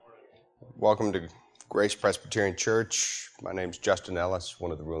Welcome to Grace Presbyterian Church. My name's Justin Ellis,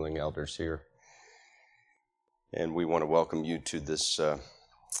 one of the ruling elders here. And we want to welcome you to this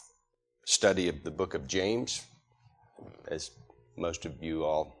study of the book of James, as most of you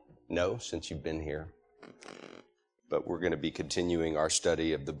all know since you've been here. But we're going to be continuing our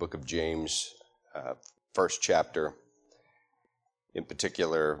study of the book of James, first chapter, in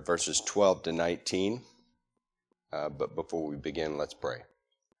particular verses 12 to 19. But before we begin, let's pray.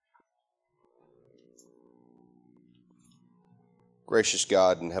 Gracious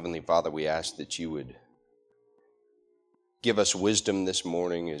God and Heavenly Father, we ask that you would give us wisdom this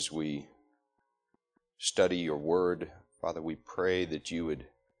morning as we study your word. Father, we pray that you would,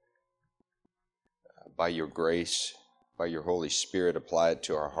 by your grace, by your Holy Spirit, apply it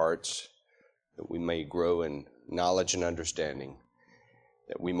to our hearts, that we may grow in knowledge and understanding,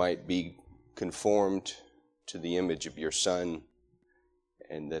 that we might be conformed to the image of your Son,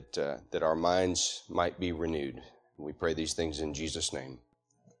 and that our minds might be renewed. We pray these things in Jesus' name.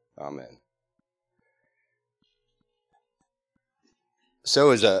 Amen. So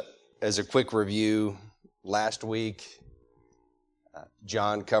as a quick review, last week,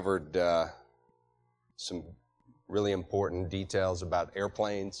 John covered some really important details about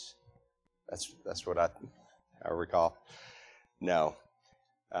airplanes. That's what I recall. No,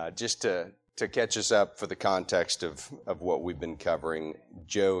 just to catch us up for the context of what we've been covering,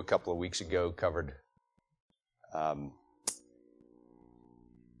 Joe a couple of weeks ago covered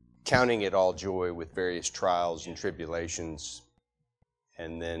counting it all joy with various trials and tribulations.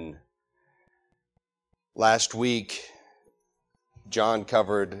 And then last week, John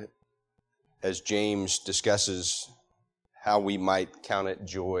covered, as James discusses, how we might count it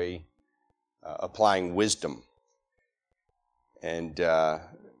joy, applying wisdom, and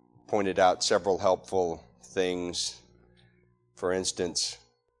pointed out several helpful things. For instance,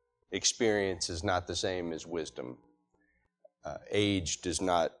 experience is not the same as wisdom. Age does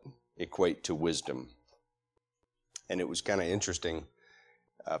not equate to wisdom. And it was kind of interesting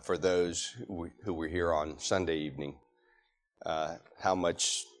for those who were here on Sunday evening, how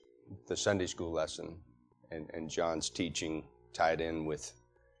much the Sunday school lesson and John's teaching tied in with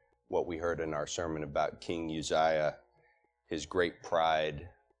what we heard in our sermon about King Uzziah, his great pride,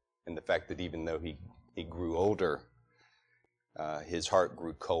 and the fact that even though he grew older, his heart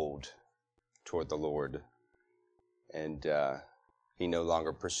grew cold toward the Lord, and he no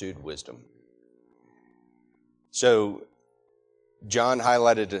longer pursued wisdom. So John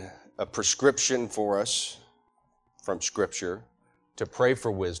highlighted a prescription for us from Scripture to pray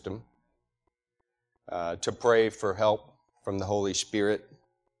for wisdom, to pray for help from the Holy Spirit,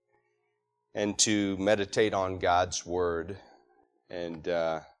 and to meditate on God's Word, and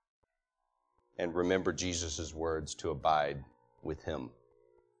remember Jesus' words to abide with Him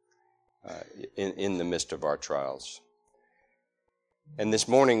in the midst of our trials. And this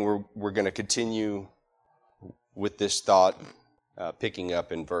morning we're going to continue with this thought, picking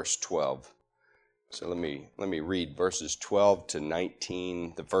up in verse 12. So let me read verses 12 to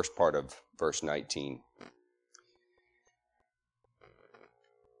 19, the first part of verse 19.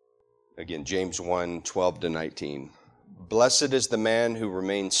 Again, James 1, 12 to 19. Blessed is the man who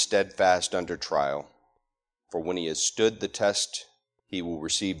remains steadfast under trial, for when he has stood the test, he will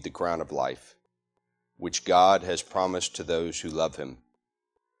receive the crown of life, which God has promised to those who love him.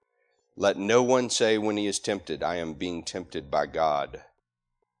 Let no one say when he is tempted, I am being tempted by God.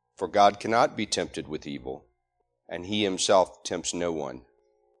 For God cannot be tempted with evil, and he himself tempts no one.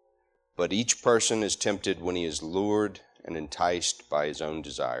 But each person is tempted when he is lured and enticed by his own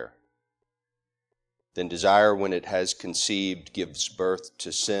desire. Then desire, when it has conceived, gives birth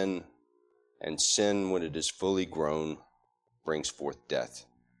to sin, and sin, when it is fully grown, brings forth death.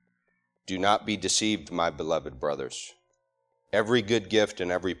 Do not be deceived, my beloved brothers. Every good gift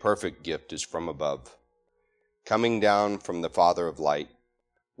and every perfect gift is from above, coming down from the Father of light,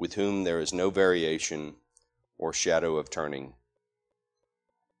 with whom there is no variation or shadow of turning,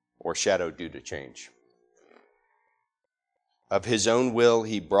 or shadow due to change. Of his own will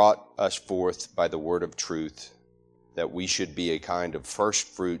he brought us forth by the word of truth, that we should be a kind of first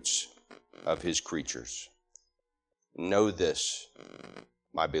fruits of his creatures. Know this,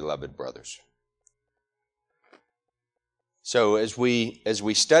 my beloved brothers. So as we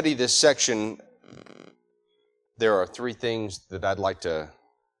study this section, there are three things that I'd like to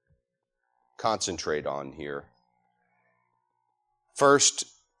concentrate on here. First,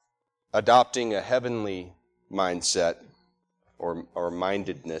 adopting a heavenly mindset or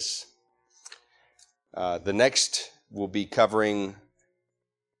mindedness. The next will be covering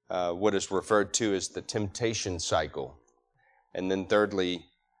what is referred to as the temptation cycle. And then thirdly,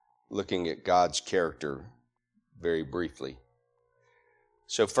 looking at God's character very briefly.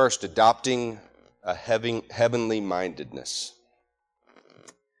 So first, adopting a heavenly mindedness.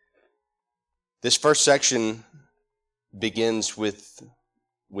 This first section begins with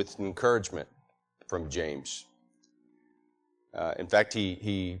encouragement from James. In fact,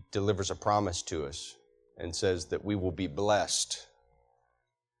 he delivers a promise to us and says that we will be blessed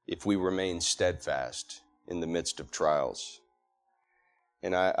if we remain steadfast in the midst of trials.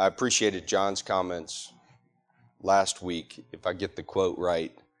 And I appreciated John's comments last week. If I get the quote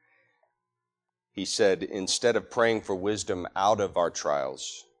right, he said, instead of praying for wisdom out of our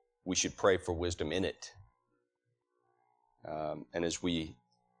trials, we should pray for wisdom in it. And as we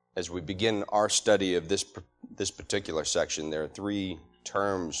begin our study of this particular section, there are three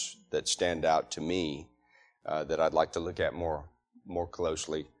terms that stand out to me that I'd like to look at more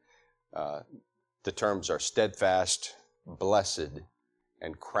closely. The terms are steadfast, blessed,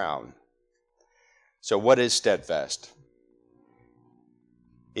 and crown. So what is steadfast?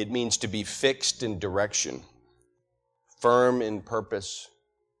 It means to be fixed in direction, firm in purpose,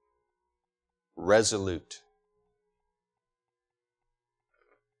 resolute,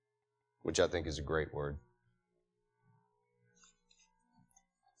 which I think is a great word.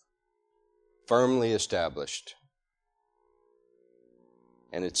 Firmly established.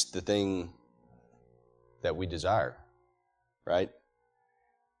 And it's the thing that we desire, right?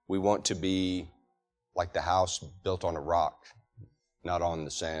 We want to be like the house built on a rock, not on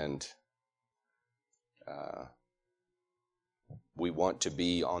the sand. We want to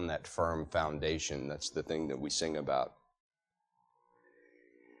be on that firm foundation. That's the thing that we sing about.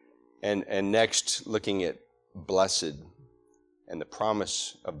 And next, looking at blessed and the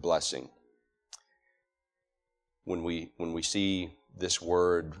promise of blessing. When we see this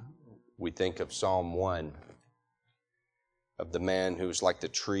word, we think of Psalm 1, of the man who's like the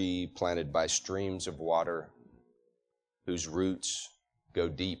tree planted by streams of water, whose roots go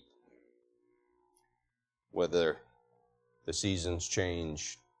deep. Whether the seasons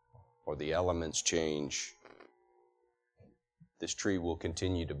change or the elements change, this tree will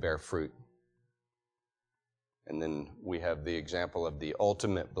continue to bear fruit. And then we have the example of the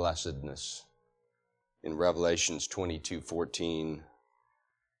ultimate blessedness in Revelations 22:14,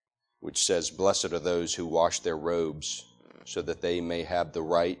 which says, "Blessed are those who wash their robes, so that they may have the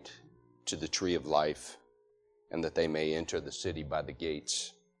right to the tree of life, and that they may enter the city by the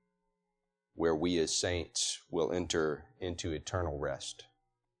gates, where we as saints will enter into eternal rest,"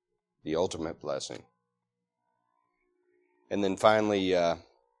 the ultimate blessing. And then finally,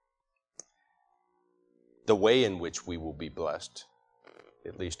 the way in which we will be blessed,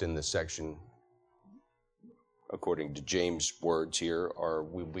 at least in this section, according to James' words here, are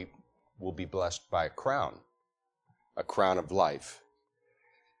we'll be blessed by a crown of life.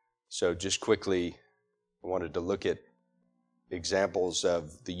 So just quickly, I wanted to look at examples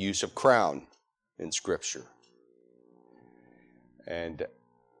of the use of crown in Scripture. And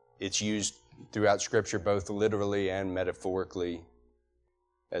it's used throughout Scripture both literally and metaphorically,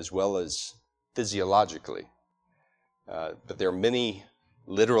 as well as physiologically. But there are many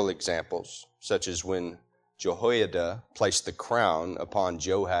literal examples, such as when Jehoiada placed the crown upon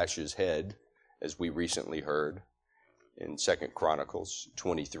Joash's head, as we recently heard in 2 Chronicles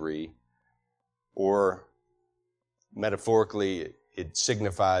 23. Or metaphorically, it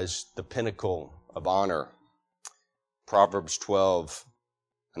signifies the pinnacle of honor. Proverbs 12,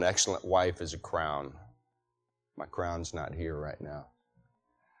 "An excellent wife is a crown." My crown's not here right now.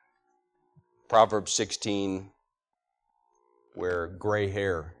 Proverbs 16, where gray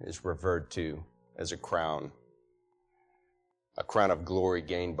hair is referred to as a crown of glory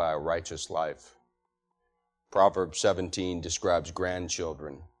gained by a righteous life. Proverbs 17 describes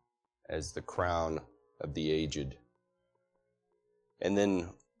grandchildren as the crown of the aged. And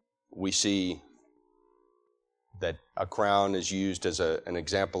then we see that a crown is used as an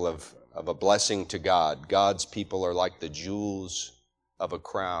example of a blessing to God. God's people are like the jewels of a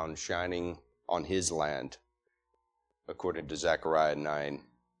crown shining on His land, according to Zechariah 9.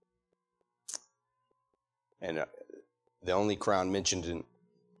 And the only crown mentioned in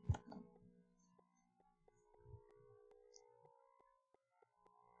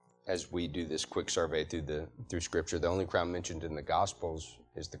as we do this quick survey through Scripture, the only crown mentioned in the Gospels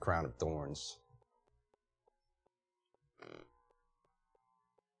is the crown of thorns.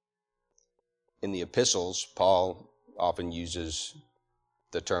 In the epistles, Paul often uses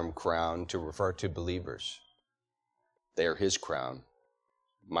the term crown to refer to believers. They are his crown,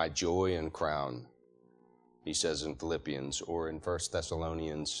 my joy and crown, he says in Philippians, or in 1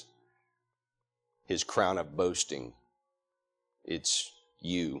 Thessalonians, his crown of boasting. It's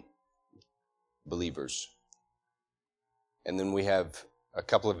you believers. And then we have a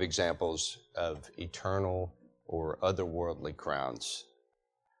couple of examples of eternal or otherworldly crowns,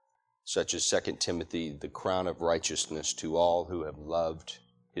 such as 2 Timothy, the crown of righteousness to all who have loved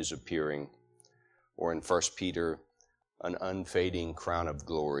his appearing, or in 1 Peter, an unfading crown of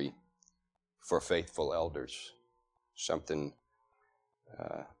glory for faithful elders. Something,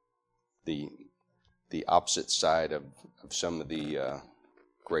 the opposite side of some of the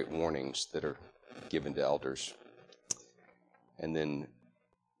great warnings that are given to elders. And then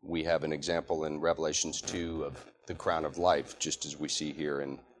we have an example in Revelations 2 of the crown of life, just as we see here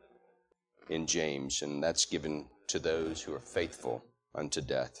in James, and that's given to those who are faithful unto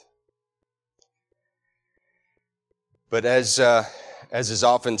death. But as is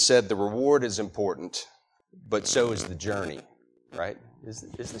often said, the reward is important, but so is the journey, right? Is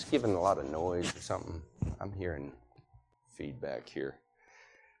this giving a lot of noise or something? I'm hearing feedback here.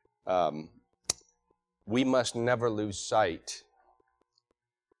 We must never lose sight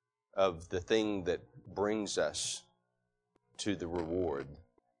of the thing that brings us to the reward,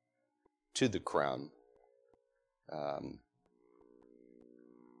 to the crown. And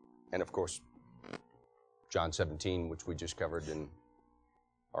of course, John 17, which we just covered in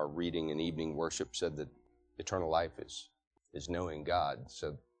our reading and evening worship, said that eternal life is knowing God.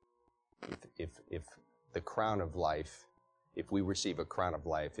 So if the crown of life, if we receive a crown of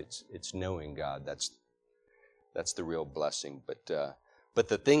life, it's knowing God. That's the real blessing. But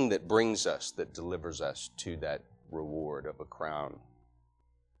the thing that brings us, that delivers us to that reward of a crown,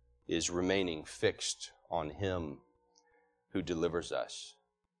 is remaining fixed on Him who delivers us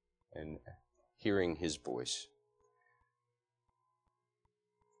and hearing His voice.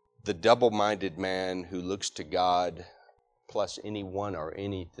 The double-minded man who looks to God plus anyone or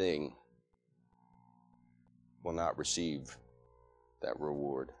anything will not receive that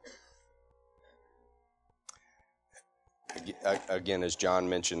reward. Again, as John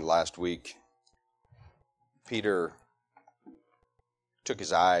mentioned last week, Peter took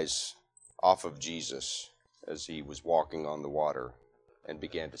his eyes off of Jesus as he was walking on the water and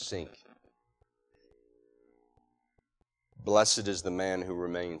began to sink. Blessed is the man who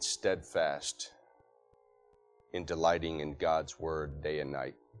remains steadfast in delighting in God's word day and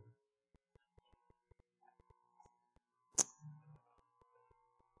night.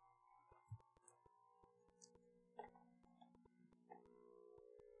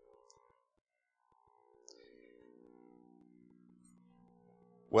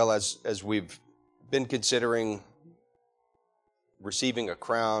 Well, as we've been considering receiving a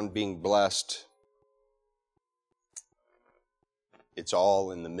crown, being blessed, it's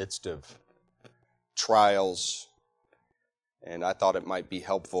all in the midst of trials, and I thought it might be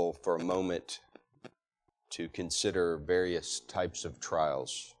helpful for a moment to consider various types of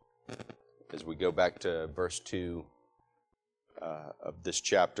trials. As we go back to verse 2 of this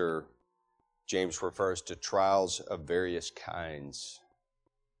chapter, James refers to trials of various kinds.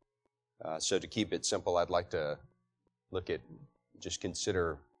 So to keep it simple, I'd like to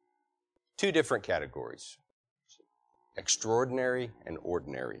consider two different categories: extraordinary and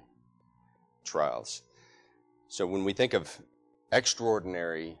ordinary trials. So when we think of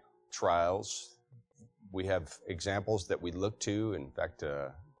extraordinary trials, we have examples that we look to. In fact,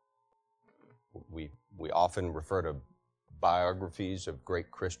 we often refer to biographies of great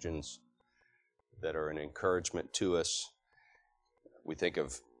Christians that are an encouragement to us. We think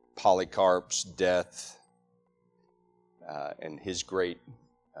of Polycarp's death and his great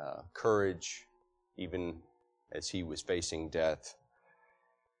courage, even as he was facing death.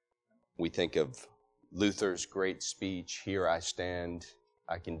 We think of Luther's great speech, "Here I stand,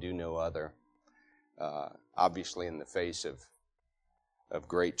 I can do no other." Obviously in the face of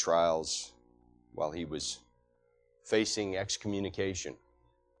great trials while he was facing excommunication,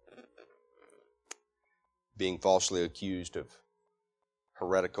 being falsely accused of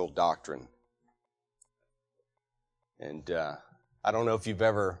heretical doctrine. And I don't know if you've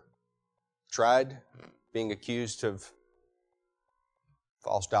ever tried being accused of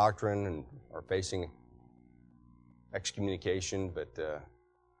false doctrine or facing excommunication, but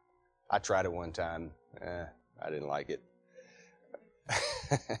I tried it one time. I didn't like it.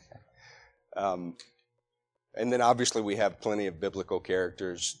 And then obviously we have plenty of biblical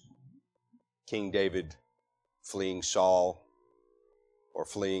characters. King David fleeing Saul or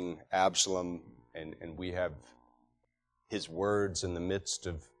fleeing Absalom, and we have his words in the midst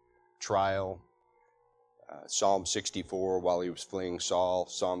of trial. Psalm 64 while he was fleeing Saul,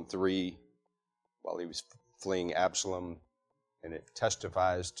 Psalm 3 while he was fleeing Absalom, and it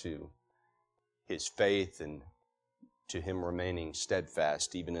testifies to his faith and to him remaining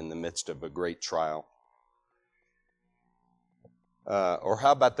steadfast even in the midst of a great trial. Or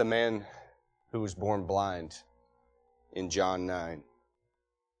how about the man who was born blind in John 9?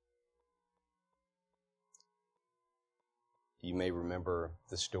 You may remember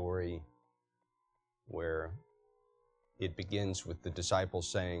the story where it begins with the disciples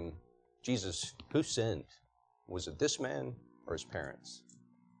saying, "Jesus, who sinned? Was it this man or his parents?"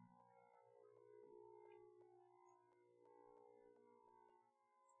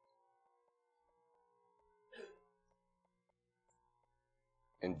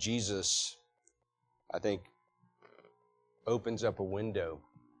 And Jesus, I think, opens up a window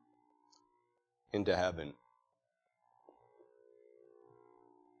into heaven.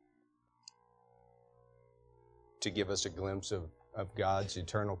 To give us a glimpse of God's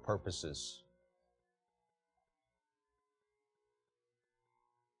eternal purposes.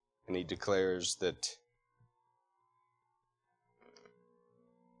 And he declares that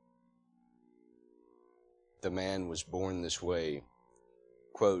the man was born this way,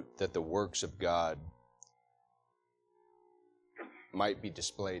 quote, that the works of God might be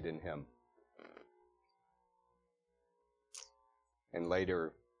displayed in him. And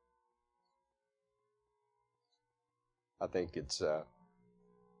later, I think it's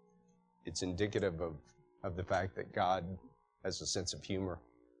indicative of the fact that God has a sense of humor,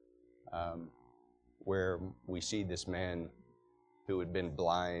 where we see this man who had been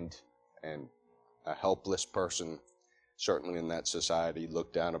blind and a helpless person, certainly in that society,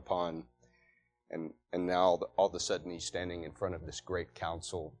 looked down upon, and now all of a sudden he's standing in front of this great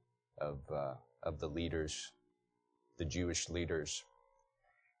council of the leaders, the Jewish leaders,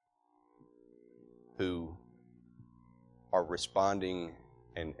 who are responding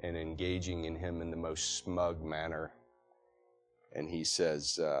and engaging in him in the most smug manner. And he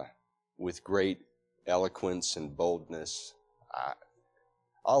says, with great eloquence and boldness,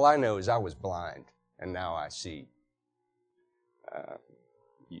 all I know is I was blind, and now I see.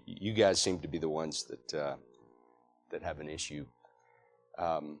 You guys seem to be the ones that have an issue.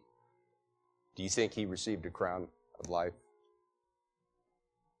 Do you think he received a crown of life?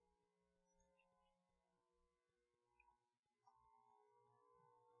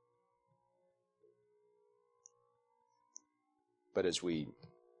 But as we're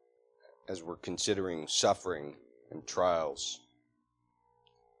considering suffering and trials,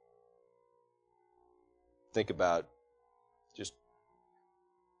 think about, just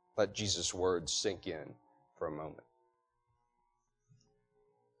let Jesus' words sink in for a moment.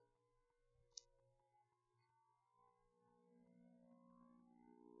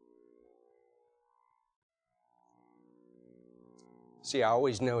 See, I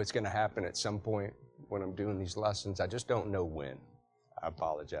always know it's going to happen at some point when I'm doing these lessons. I just don't know when. I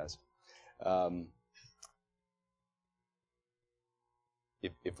apologize.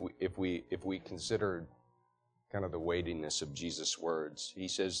 If we consider kind of the weightiness of Jesus' words, he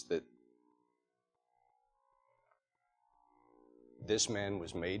says that this man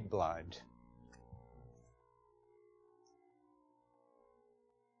was made blind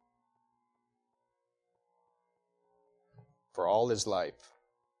for all his life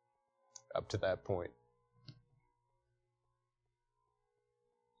up to that point.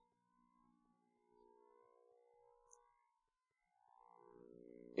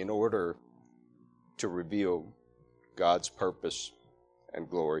 In order to reveal God's purpose and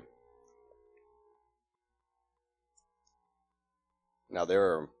glory. Now, there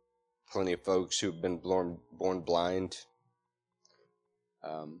are plenty of folks who've been born blind,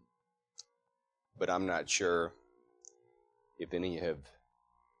 but I'm not sure if any have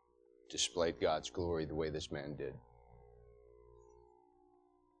displayed God's glory the way this man did.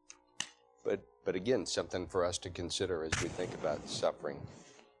 But again, something for us to consider as we think about suffering.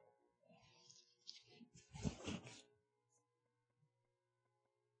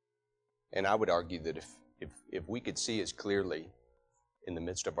 And I would argue that if we could see as clearly in the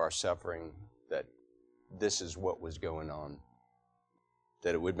midst of our suffering that this is what was going on,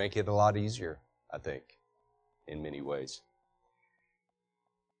 that it would make it a lot easier, I think, in many ways.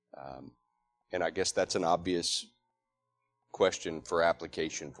 And I guess that's an obvious question for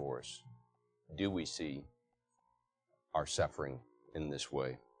application for us. Do we see our suffering in this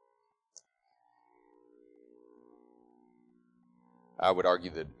way? I would argue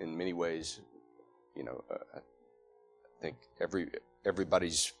that in many ways, I think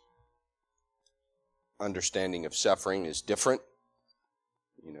everybody's understanding of suffering is different.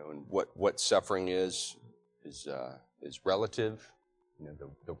 And what suffering is relative.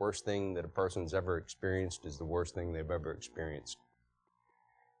 The worst thing that a person's ever experienced is the worst thing they've ever experienced.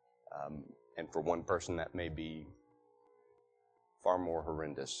 And for one person, that may be far more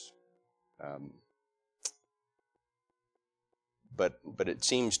horrendous. But it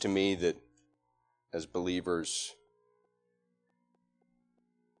seems to me that as believers,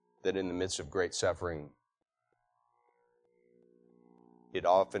 that in the midst of great suffering, it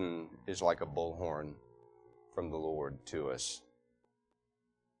often is like a bullhorn from the Lord to us.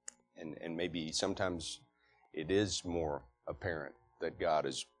 And maybe sometimes it is more apparent that God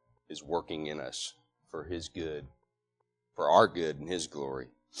is working in us for His good, for our good and His glory.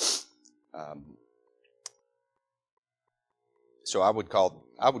 So I would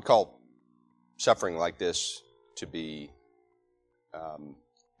call suffering like this to be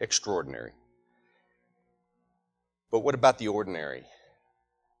extraordinary. But what about the ordinary?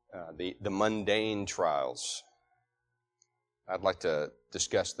 The mundane trials? I'd like to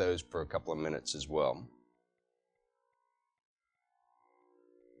discuss those for a couple of minutes as well.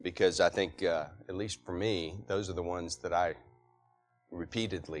 Because I think, at least for me, those are the ones that I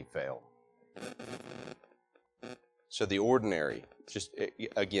repeatedly fail. So the ordinary, just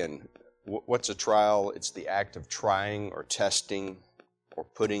again, what's a trial? It's the act of trying or testing or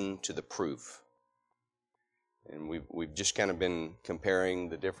putting to the proof. And we've just kind of been comparing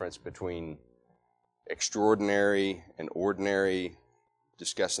the difference between extraordinary and ordinary,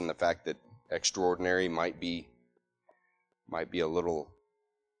 discussing the fact that extraordinary might be a little,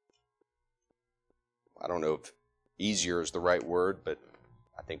 I don't know if easier is the right word, but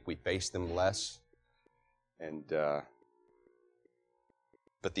I think we face them less. And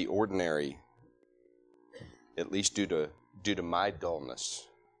but the ordinary, at least due to my dullness,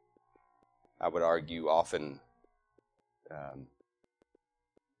 I would argue often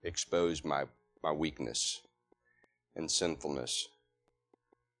expose my weakness and sinfulness.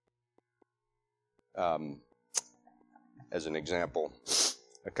 As an example,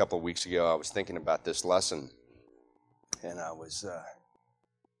 a couple of weeks ago, I was thinking about this lesson, and I was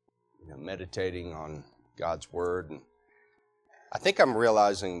meditating on God's Word, and I think I'm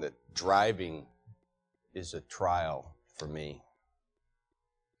realizing that driving is a trial for me.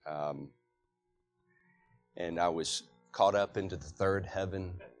 And I was caught up into the third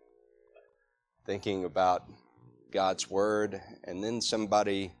heaven, thinking about God's Word, and then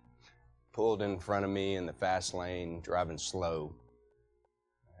somebody pulled in front of me in the fast lane, driving slow,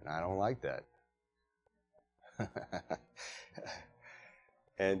 and I don't like that.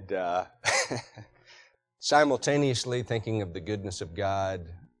 And simultaneously thinking of the goodness of God,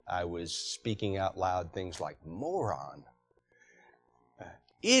 I was speaking out loud things like moron,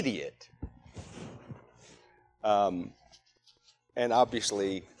 idiot, and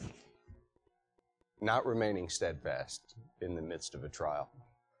obviously not remaining steadfast in the midst of a trial.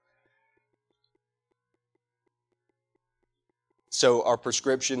 So our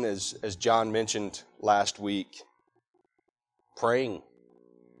prescription, as John mentioned last week, praying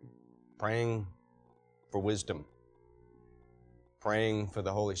for wisdom, praying for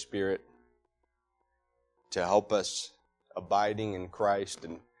the Holy Spirit to help us abiding in Christ.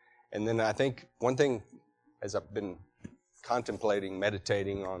 And then I think one thing, as I've been contemplating,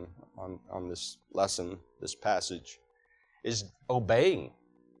 meditating on this lesson, this passage, is obeying.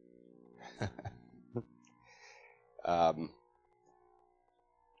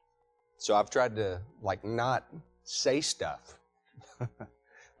 So I've tried to not say stuff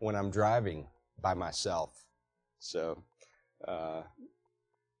when I'm driving by myself. So,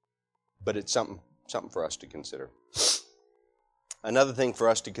 but it's something for us to consider. Another thing for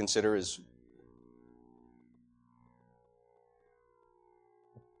us to consider is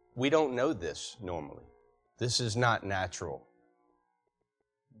we don't know this normally. This is not natural.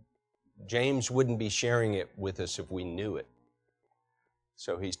 James wouldn't be sharing it with us if we knew it.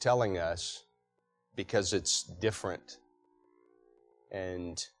 So he's telling us because it's different.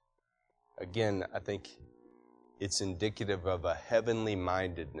 And again, I think it's indicative of a heavenly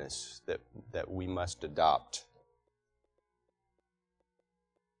mindedness that we must adopt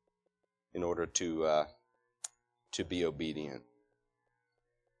in order to be obedient.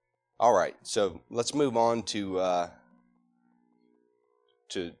 All right, so let's move on to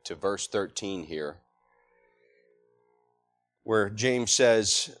verse 13 here, where James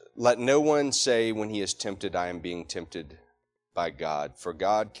says, "Let no one say when he is tempted, I am being tempted by God, for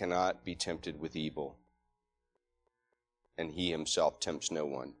God cannot be tempted with evil, and He Himself tempts no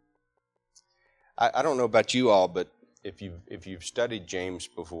one." I don't know about you all, but if you've studied James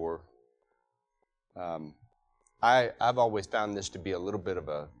before, I've always found this to be a little bit of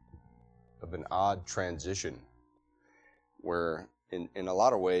an odd transition, where in a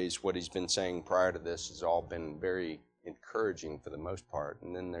lot of ways what he's been saying prior to this has all been very encouraging for the most part,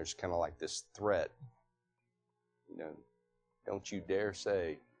 and then there's kind of like this threat, Don't you dare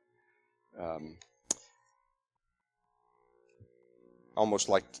say. Almost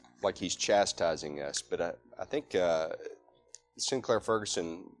like he's chastising us. But I think Sinclair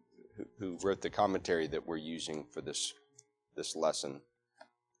Ferguson, who wrote the commentary that we're using for this lesson,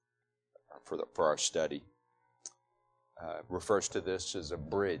 for our study, refers to this as a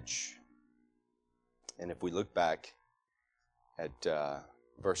bridge. And if we look back at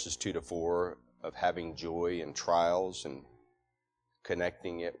verses 2 to 4 of having joy in trials and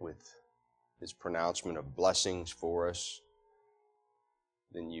connecting it with his pronouncement of blessings for us,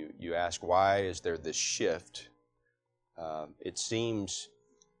 then you ask, why is there this shift? It seems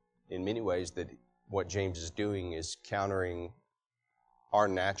in many ways that what James is doing is countering our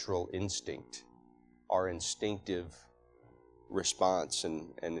natural instinct, our instinctive response.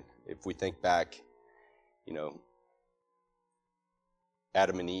 And if we think back,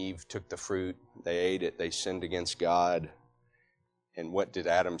 Adam and Eve took the fruit, they ate it, they sinned against God. And what did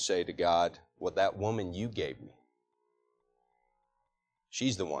Adam say to God? Well, that woman you gave me,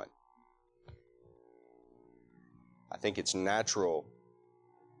 she's the one. I think it's natural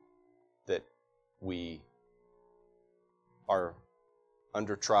that we are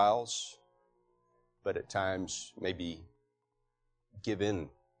under trials, but at times maybe give in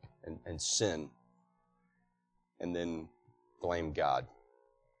and sin, and then blame God.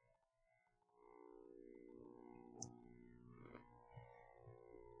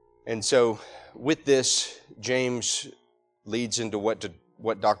 And so with this, James leads into what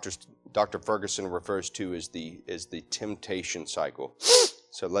Dr. Ferguson refers to as the temptation cycle.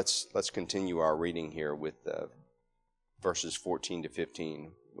 So let's continue our reading here with verses 14 to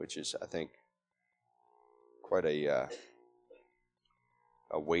 15, which is, I think, quite a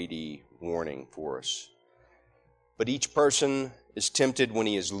weighty warning for us. But each person is tempted when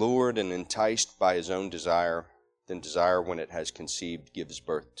he is lured and enticed by his own desire. Then desire, when it has conceived, gives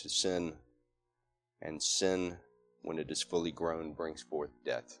birth to sin. And sin, when it is fully grown, brings forth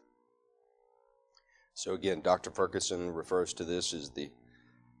death. So again, Dr. Ferguson refers to this as the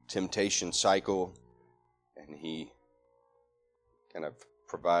temptation cycle, and he kind of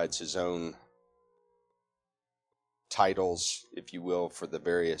provides his own titles, if you will, for the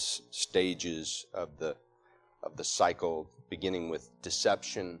various stages of the cycle, beginning with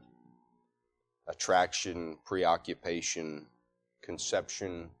deception, attraction, preoccupation,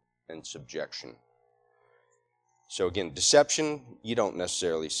 conception, and subjection. So again, deception, you don't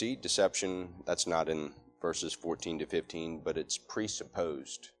necessarily see. Deception, that's not in verses 14 to 15, but it's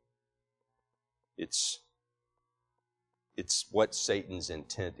presupposed. It's what Satan's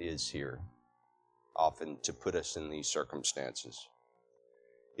intent is here, often to put us in these circumstances.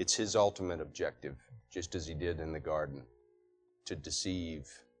 It's his ultimate objective, just as he did in the garden, to deceive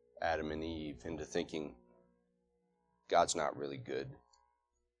Adam and Eve into thinking God's not really good.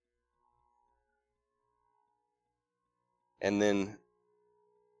 And then,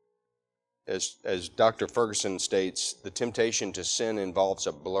 as Dr. Ferguson states, the temptation to sin involves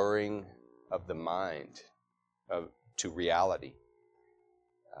a blurring of the mind to reality,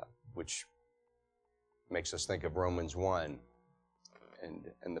 which makes us think of Romans 1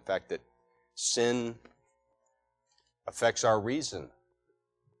 and the fact that sin affects our reason.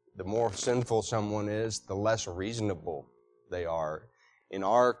 The more sinful someone is, the less reasonable they are. In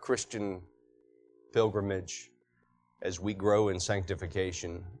our Christian pilgrimage, as we grow in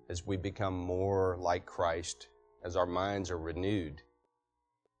sanctification, as we become more like Christ, as our minds are renewed,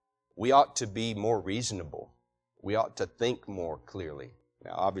 we ought to be more reasonable. We ought to think more clearly.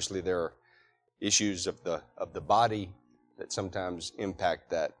 Now, obviously, there are issues of the body that sometimes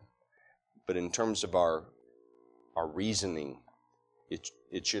impact that, but in terms of our reasoning,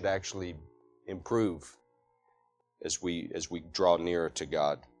 it should actually improve as we draw nearer to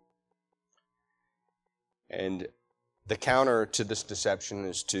God. And the counter to this deception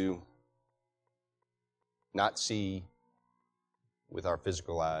is to not see with our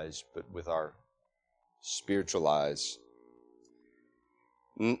physical eyes, but with our spiritual eyes.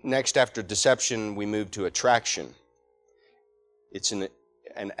 Next, after deception, we move to attraction. It's an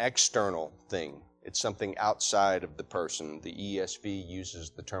external thing. It's something outside of the person. The ESV uses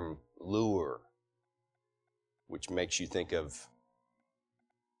the term lure, which makes you think of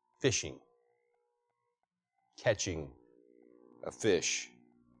fishing, catching a fish.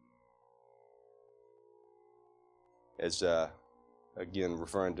 As, again,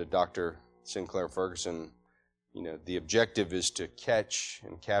 referring to Dr. Sinclair Ferguson, the objective is to catch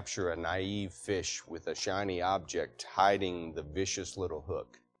and capture a naive fish with a shiny object hiding the vicious little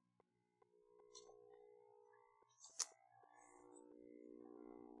hook.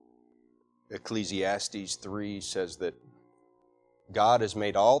 Ecclesiastes 3 says that God has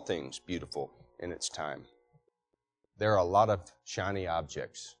made all things beautiful in its time. There are a lot of shiny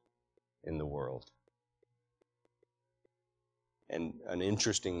objects in the world. And an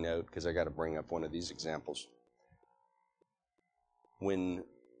interesting note, because I got to bring up one of these examples. When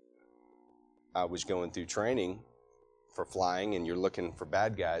I was going through training for flying, and you're looking for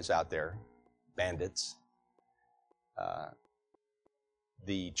bad guys out there, bandits,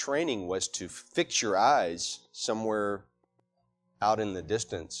 the training was to fix your eyes somewhere out in the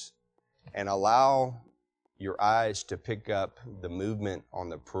distance and allow your eyes to pick up the movement on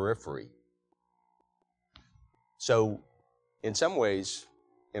the periphery. So, in some ways,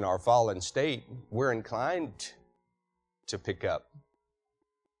 in our fallen state, we're inclined to pick up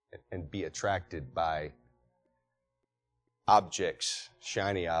and be attracted by objects,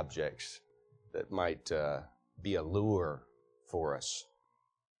 shiny objects that might be a lure for us.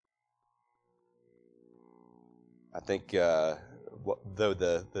 I think though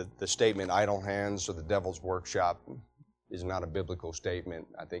the statement idle hands or the devil's workshop is not a biblical statement,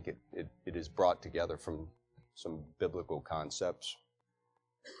 I think it is brought together from some biblical concepts.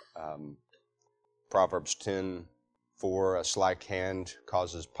 Proverbs 10:4, a slack hand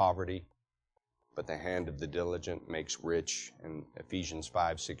causes poverty, but the hand of the diligent makes rich. And Ephesians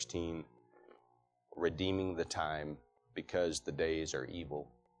 5:16, redeeming the time because the days are evil.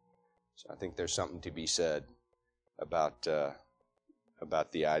 So I think there's something to be said about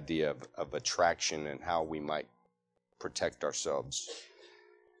the idea of attraction and how we might protect ourselves.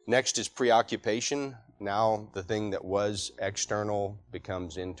 Next is preoccupation. Now the thing that was external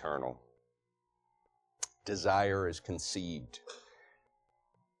becomes internal. Desire is conceived.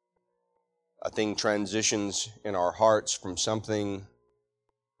 A thing transitions in our hearts from something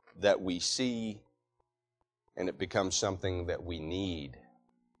that we see, and it becomes something that we need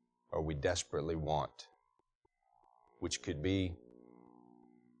or we desperately want, which could be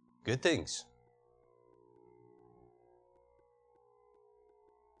good things.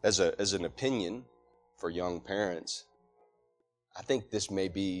 As an opinion for young parents, I think this may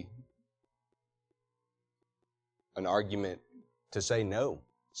be an argument to say no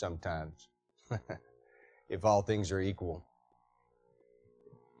sometimes. If all things are equal,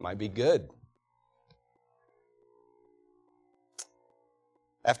 might be good.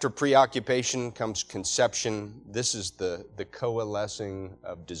 After preoccupation comes conception. This is the coalescing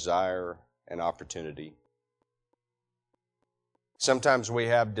of desire and opportunity. Sometimes we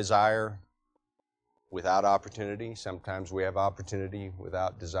have desire without opportunity. Sometimes we have opportunity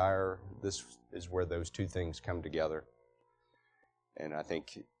without desire. This is where those two things come together. And I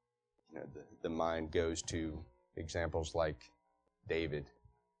think the mind goes to examples like David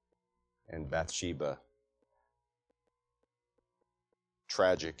and Bathsheba.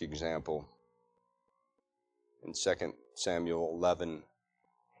 Tragic example. In 2 Samuel 11,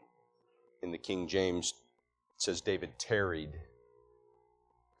 in the King James, it says David tarried,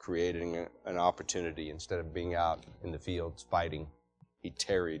 creating an opportunity. Instead of being out in the fields fighting, he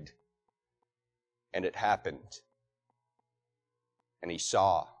tarried. And it happened. And he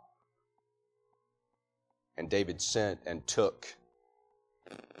saw. And David sent and took.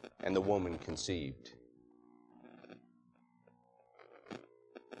 And the woman conceived.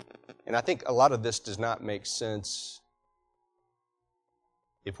 And I think a lot of this does not make sense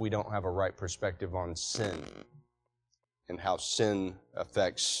if we don't have a right perspective on sin and how sin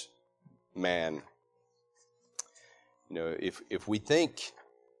affects man. If we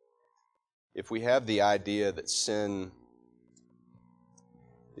have the idea that sin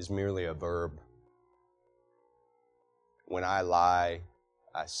is merely a verb, when I lie,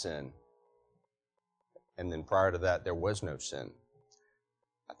 I sin. And then prior to that, there was no sin.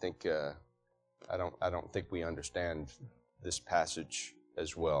 I don't think we understand this passage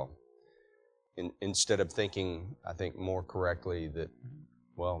as well. Instead of thinking, I think more correctly that,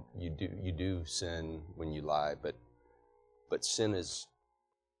 well, you do sin when you lie, but sin is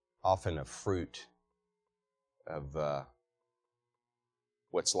often a fruit of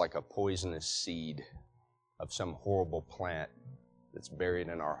what's like a poisonous seed of some horrible plant that's buried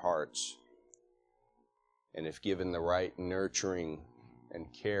in our hearts. And if given the right nurturing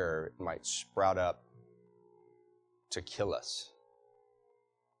and care, it might sprout up to kill us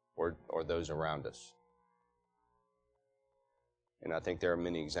or those around us. And I think there are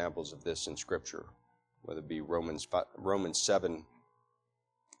many examples of this in Scripture, whether it be Romans 7.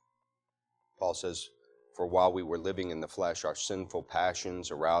 Paul says, "For while we were living in the flesh, our sinful passions,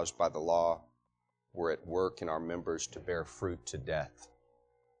 aroused by the law, were at work in our members to bear fruit to death."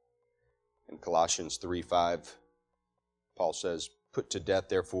 In Colossians 3:5, Paul says, "Put to death,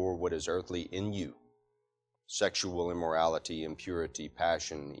 therefore, what is earthly in you, sexual immorality, impurity,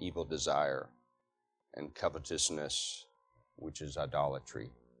 passion, evil desire, and covetousness, which is idolatry.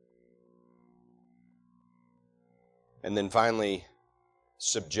 And then finally,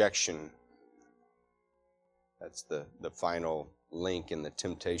 subjection. That's the final link in the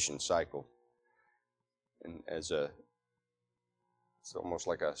temptation cycle. And it's almost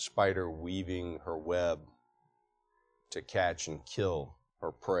like a spider weaving her web to catch and kill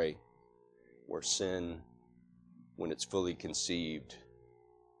her prey, where sin, when it's fully conceived,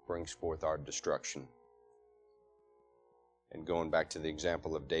 brings forth our destruction. And going back to the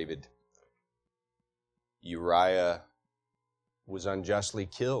example of David, Uriah was unjustly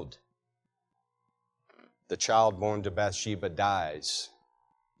killed. The child born to Bathsheba dies.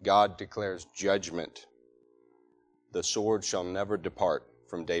 God declares judgment. The sword shall never depart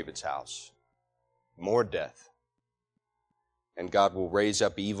from David's house. More death. And God will raise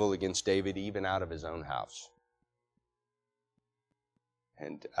up evil against David even out of his own house.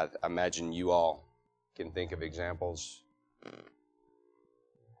 And I imagine you all can think of examples.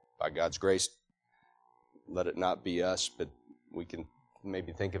 By God's grace, let it not be us, but we can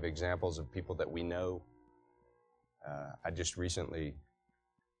maybe think of examples of people that we know. I just recently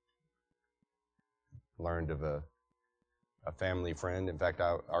learned of a family friend. In fact,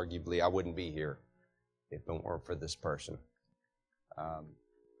 arguably I wouldn't be here if it weren't for this person.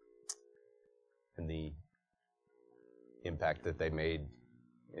 And the impact that they made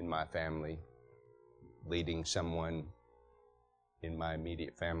in my family, leading someone in my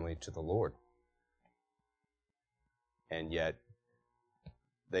immediate family to the Lord. And yet,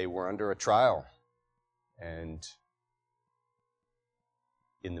 they were under a trial. And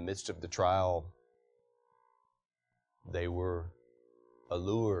in the midst of the trial, they were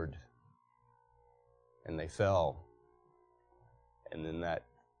allured and they fell. And then that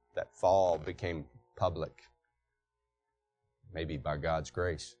fall became public, maybe by God's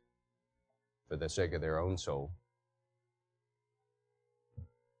grace, for the sake of their own soul.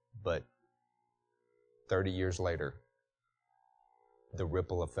 But 30 years later, the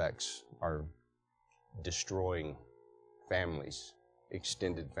ripple effects are destroying families,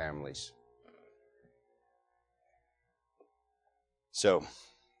 extended families. So,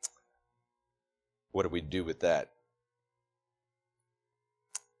 what do we do with that?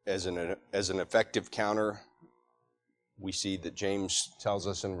 As an effective counter, we see that James tells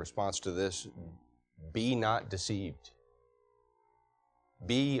us in response to this, be not deceived.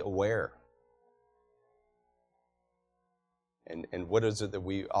 Be aware. And what is it that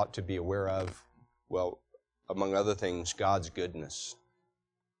we ought to be aware of? Well, among other things, God's goodness.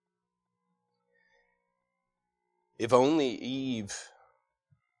 If only Eve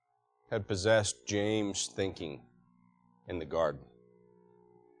had possessed James' thinking in the garden.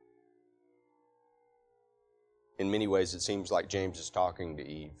 In many ways, it seems like James is talking to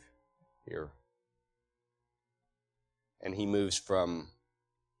Eve here. And he moves from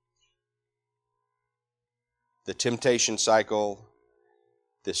the temptation cycle,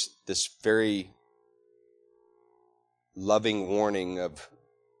 this very loving warning of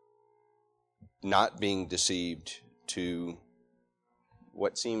not being deceived, to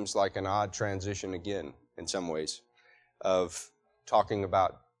what seems like an odd transition again, in some ways, of talking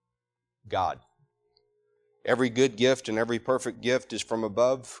about God. Every good gift and every perfect gift is from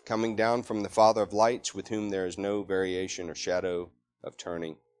above, coming down from the Father of lights, with whom there is no variation or shadow of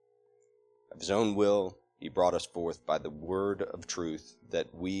turning. Of his own will, he brought us forth by the word of truth, that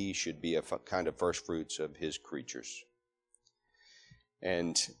we should be a kind of first fruits of his creatures.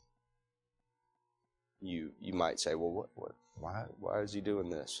 And you might say, well, why is he doing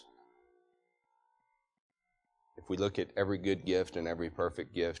this? If we look at every good gift and every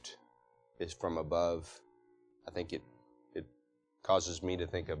perfect gift is from above, I think it causes me to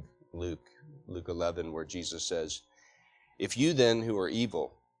think of Luke 11, where Jesus says, if you then who are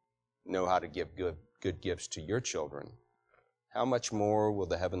evil know how to give good gifts to your children, how much more will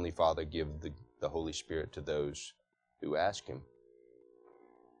the Heavenly Father give the Holy Spirit to those who ask him?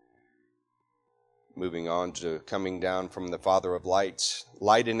 Moving on to coming down from the Father of lights.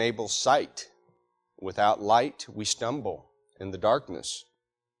 Light enables sight. Without light, we stumble in the darkness.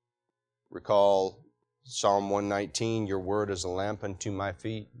 Recall Psalm 119, your word is a lamp unto my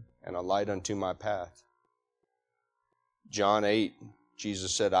feet and a light unto my path. John 8,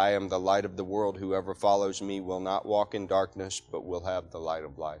 Jesus said, I am the light of the world. Whoever follows me will not walk in darkness, but will have the light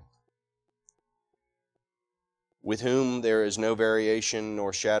of life. With whom there is no variation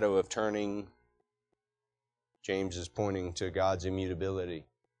nor shadow of turning. James is pointing to God's immutability,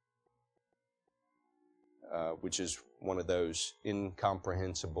 which is one of those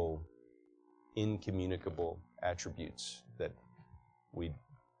incomprehensible incommunicable attributes that we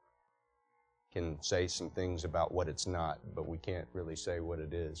can say some things about what it's not, but we can't really say what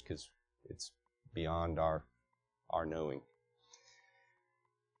it is because it's beyond our knowing.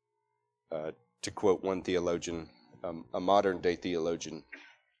 To quote one theologian, a modern-day theologian,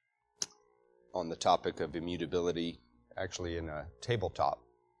 on the topic of immutability, actually in a Table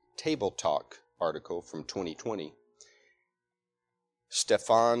Talk article from 2020,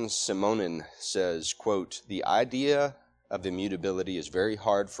 Stefan Simonin says, quote, "The idea of immutability is very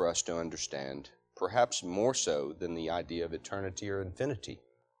hard for us to understand, perhaps more so than the idea of eternity or infinity.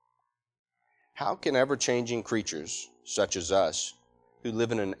 How can ever-changing creatures, such as us, who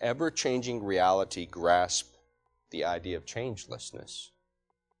live in an ever-changing reality, grasp the idea of changelessness?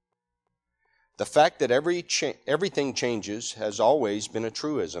 The fact that everything changes has always been a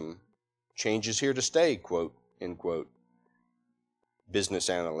truism. Change is here to stay, quote, end quote. Business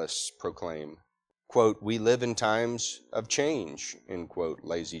analysts proclaim. Quote, we live in times of change, end quote,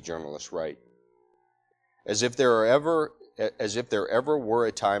 lazy journalists write. As if there ever were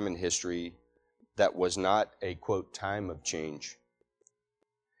a time in history that was not a, quote, time of change.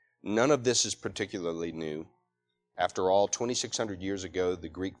 None of this is particularly new. After all, 2,600 years ago, the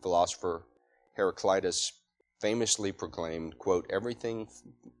Greek philosopher Heraclitus famously proclaimed, quote, everything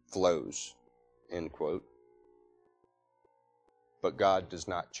flows, end quote. But God does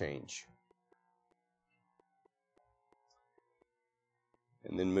not change.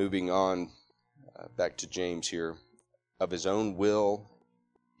 And then moving on, back to James here. Of his own will,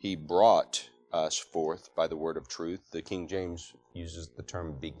 he brought us forth by the word of truth. The King James uses the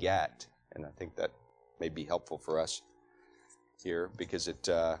term begat, and I think that may be helpful for us here because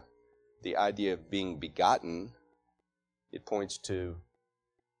the idea of being begotten, it points to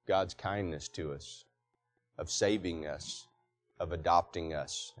God's kindness to us, of saving us, of adopting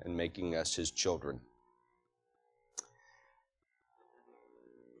us, and making us his children,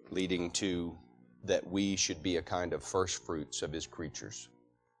 leading to that we should be a kind of first fruits of his creatures.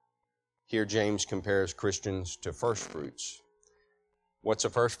 Here James compares Christians to first fruits. What's a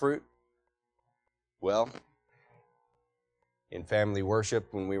first fruit? Well, in family worship,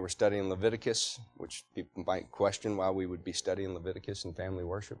 when we were studying Leviticus, which people might question why we would be studying Leviticus in family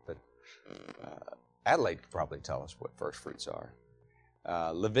worship, but Adelaide could probably tell us what first fruits are.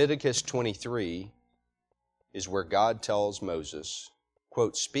 Leviticus 23 is where God tells Moses,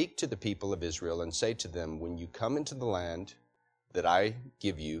 quote, speak to the people of Israel and say to them, when you come into the land that I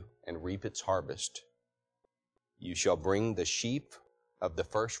give you and reap its harvest, you shall bring the sheaf of the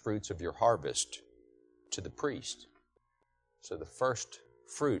first fruits of your harvest to the priest. So the first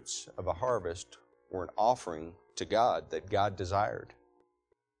fruits of a harvest were an offering to God that God desired.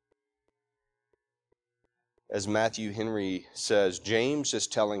 As Matthew Henry says, James is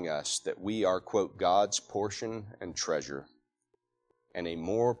telling us that we are, quote, God's portion and treasure, and a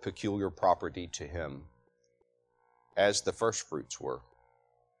more peculiar property to him, as the first fruits were.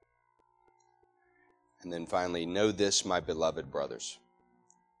 And then finally, know this, my beloved brothers.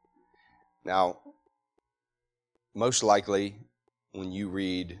 Now, most likely, when you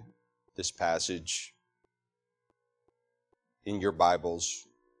read this passage in your Bibles,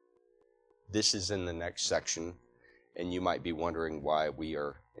 this is in the next section, and you might be wondering why we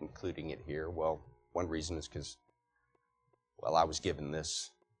are including it here. Well, one reason is because, I was given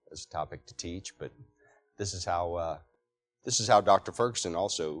this as a topic to teach, but this is how Dr. Ferguson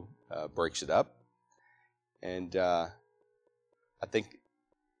also breaks it up. And I think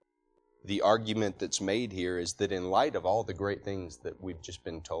the argument that's made here is that in light of all the great things that we've just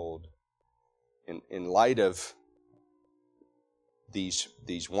been told, in light of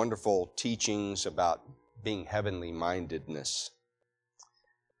these wonderful teachings about being heavenly mindedness,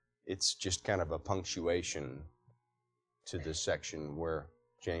 it's just kind of a punctuation to this section where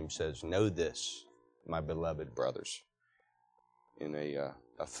James says, know this, my beloved brothers, in a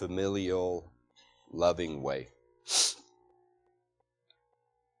familial, loving way.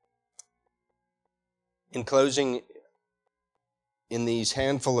 In closing, in these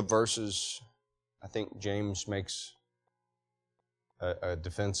handful of verses, I think James makes a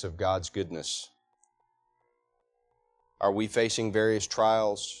defense of God's goodness. Are we facing various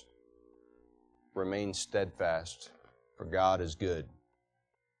trials? Remain steadfast, for God is good.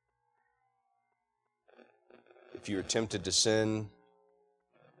 If you are tempted to sin,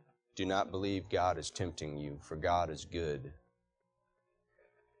 do not believe God is tempting you, for God is good.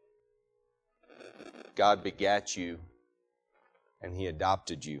 God begat you, and he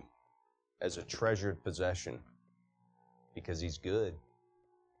adopted you as a treasured possession because he's good.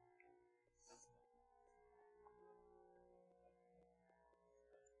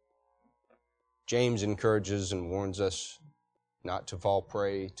 James encourages and warns us not to fall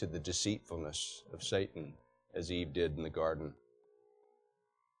prey to the deceitfulness of Satan as Eve did in the garden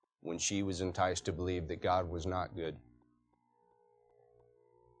when she was enticed to believe that God was not good.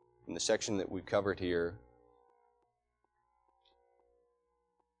 In the section that we covered here,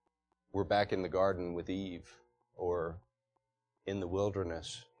 we're back in the garden with Eve, or in the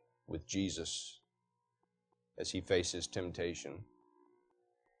wilderness with Jesus as he faces temptation.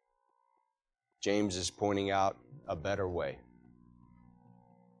 James is pointing out a better way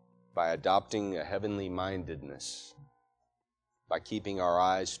by adopting a heavenly mindedness, by keeping our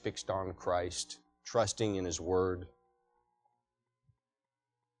eyes fixed on Christ, trusting in his word.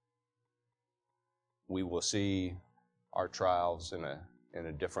 We will see our trials in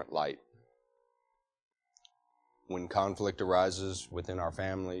a different light. When conflict arises within our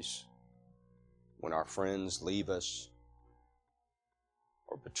families, when our friends leave us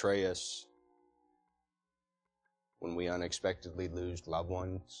or betray us, when we unexpectedly lose loved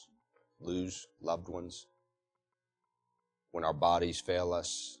ones, when our bodies fail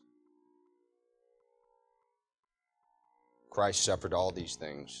us, Christ suffered all these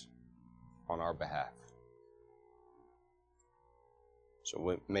things on our behalf.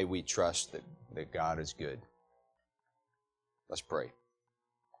 So may we trust that God is good. Let's pray.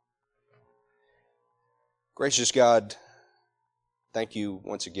 Gracious God, thank you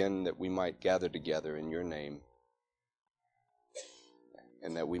once again that we might gather together in your name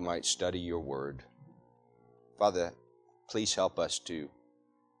and that we might study your word. Father, please help us to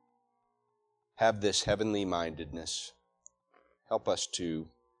have this heavenly mindedness. Help us to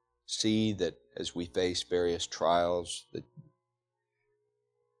see that as we face various trials, that,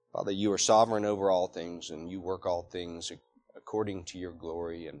 Father, you are sovereign over all things and you work all things according to your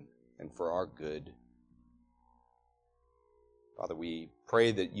glory and for our good. Father, we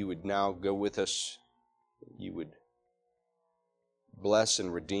pray that you would now go with us, you would bless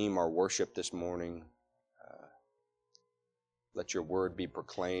and redeem our worship this morning. Let your word be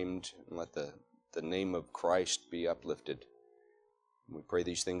proclaimed, and let the name of Christ be uplifted. We pray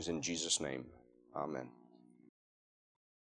these things in Jesus' name. Amen.